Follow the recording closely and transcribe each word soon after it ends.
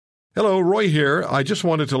Hello, Roy here. I just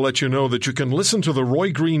wanted to let you know that you can listen to The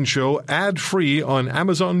Roy Green Show ad-free on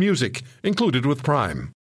Amazon Music, included with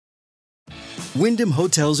Prime. Wyndham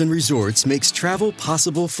Hotels & Resorts makes travel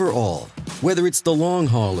possible for all. Whether it's the long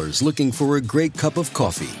haulers looking for a great cup of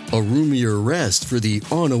coffee, a roomier rest for the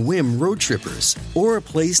on-a-whim road trippers, or a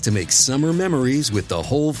place to make summer memories with the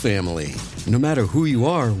whole family. No matter who you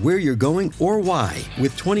are, where you're going, or why,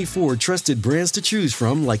 with 24 trusted brands to choose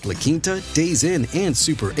from like La Quinta, Days Inn, and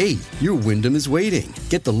Super 8, your Wyndham is waiting.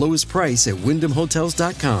 Get the lowest price at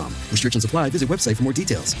WyndhamHotels.com. Restrictions apply. Visit website for more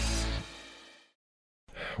details.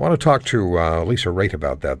 I want to talk to Lisa Raitt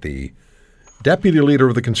about that, the deputy leader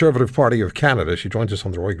of the Conservative Party of Canada. She joins us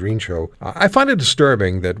on the Roy Green Show. I find it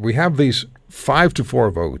disturbing that we have these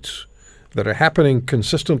 5-4 votes that are happening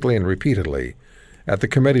consistently and repeatedly at the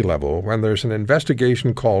committee level when there's an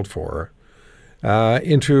investigation called for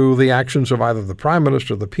into the actions of either the Prime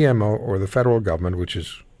Minister, the PMO, or the federal government, which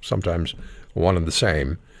is sometimes one and the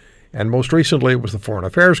same. And most recently, it was the Foreign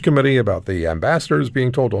Affairs Committee about the ambassadors being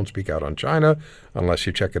told, don't speak out on China unless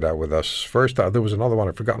you check it out with us first. There was another one,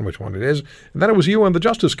 I've forgotten which one it is. And then it was you and the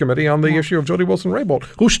Justice Committee on the issue of Jody Wilson-Raybould,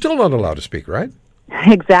 who's still not allowed to speak, right?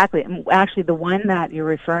 Exactly. Actually, the one that you're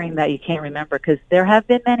referring that you can't remember, because there have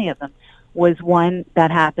been many of them, was one that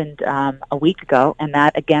happened a week ago, and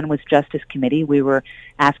that, again, was Justice Committee. We were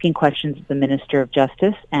asking questions of the Minister of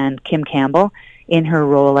Justice, and Kim Campbell, in her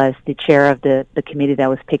role as the chair of the committee that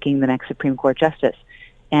was picking the next Supreme Court justice.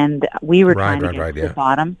 And we were trying to get to the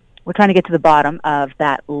bottom. We're trying to get to the bottom of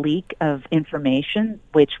that leak of information,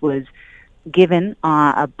 which was given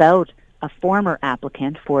about a former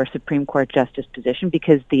applicant for a Supreme Court justice position,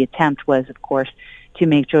 because the attempt was, of course, to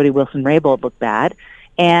make Jody Wilson-Raybould look bad.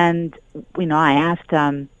 And, you know, I asked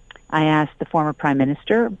the former Prime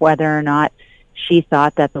Minister whether or not she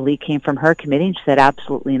thought that the leak came from her committee, and she said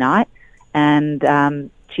absolutely not. And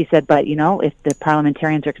she said, but, you know, if the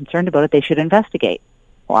parliamentarians are concerned about it, they should investigate.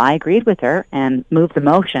 Well, I agreed with her and moved the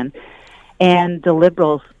motion. And the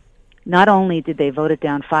Liberals, not only did they vote it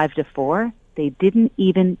down 5-4, they didn't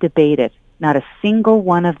even debate it. Not a single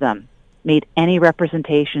one of them made any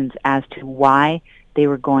representations as to why they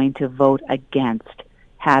were going to vote against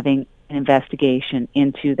having an investigation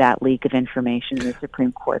into that leak of information in the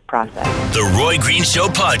Supreme Court process. The Roy Green Show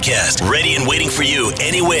podcast, ready and waiting for you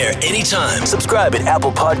anywhere, anytime. Subscribe at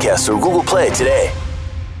Apple Podcasts or Google Play today.